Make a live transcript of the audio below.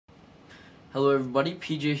Hello everybody,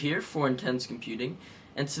 PJ here for Intense Computing,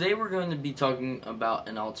 and today we're going to be talking about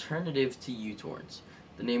an alternative to Utorrent.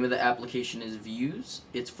 The name of the application is VUZE.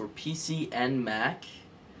 It's for PC and Mac,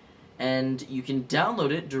 and you can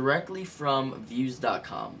download it directly from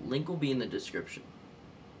VUZE.com. Link will be in the description.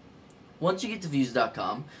 Once you get to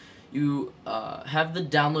VUZE.com, you have the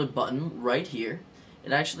download button right here.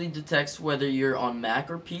 It actually detects whether you're on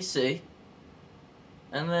Mac or PC.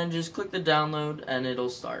 And then just click the download and it'll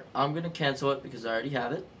start. I'm going to cancel it because I already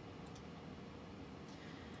have it.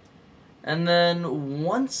 And then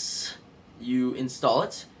once you install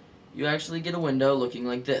it, you actually get a window looking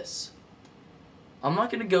like this. I'm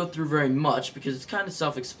not going to go through very much because it's kind of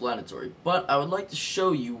self-explanatory, but I would like to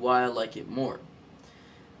show you why I like it more.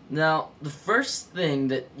 Now, the first thing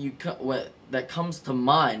that that comes to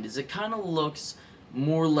mind is it kind of looks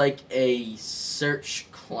more like a search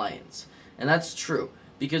client. And that's true.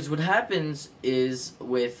 Because what happens is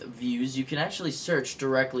with VUZE, you can actually search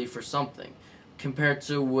directly for something, compared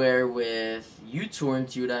to where with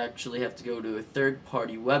Utorrent you would actually have to go to a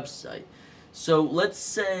third-party website. So let's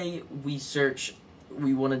say we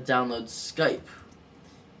want to download Skype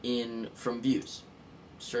from VUZE.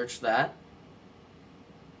 Search that,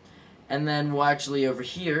 and then we'll actually over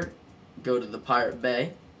here go to the Pirate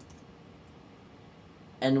Bay,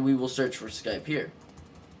 and we will search for Skype here.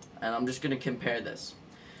 And I'm just going to compare this.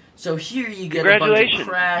 So here you get a bunch of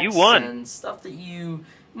cracks and stuff that you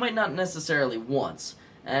might not necessarily want.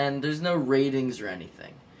 And there's no ratings or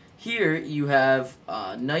anything. Here you have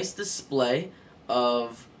a nice display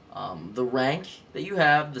of the rank that you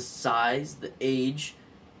have, the size, the age,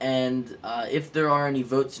 and if there are any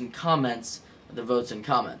votes and comments, the votes and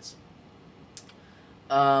comments.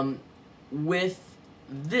 With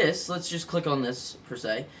this, let's just click on this per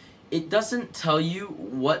se. It doesn't tell you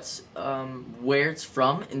where it's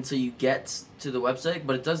from until you get to the website,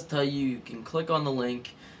 but it does tell you can click on the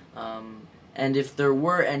link, and if there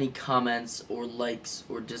were any comments or likes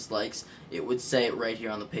or dislikes, it would say it right here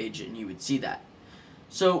on the page and you would see that.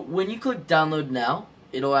 So when you click download now,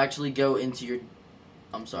 it'll actually go into your,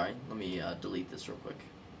 I'm sorry, let me delete this real quick.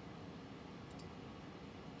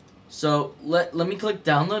 So let me click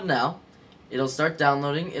download now. It'll start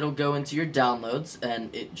downloading, it'll go into your downloads,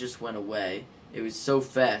 and it just went away. It was so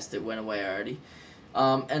fast, it went away already.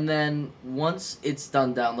 And then once it's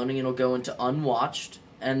done downloading, it'll go into unwatched,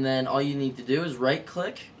 and then all you need to do is right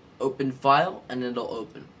click, open file, and it'll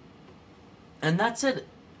open. And that's it,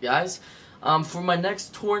 guys. For my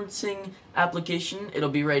next torrenting application, it'll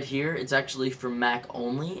be right here. It's actually for Mac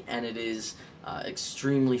only, and it is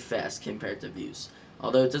extremely fast compared to VUZE.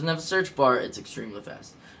 Although it doesn't have a search bar, it's extremely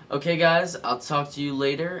fast. Okay guys, I'll talk to you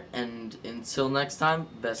later, and until next time,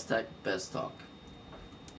 best tech, best talk.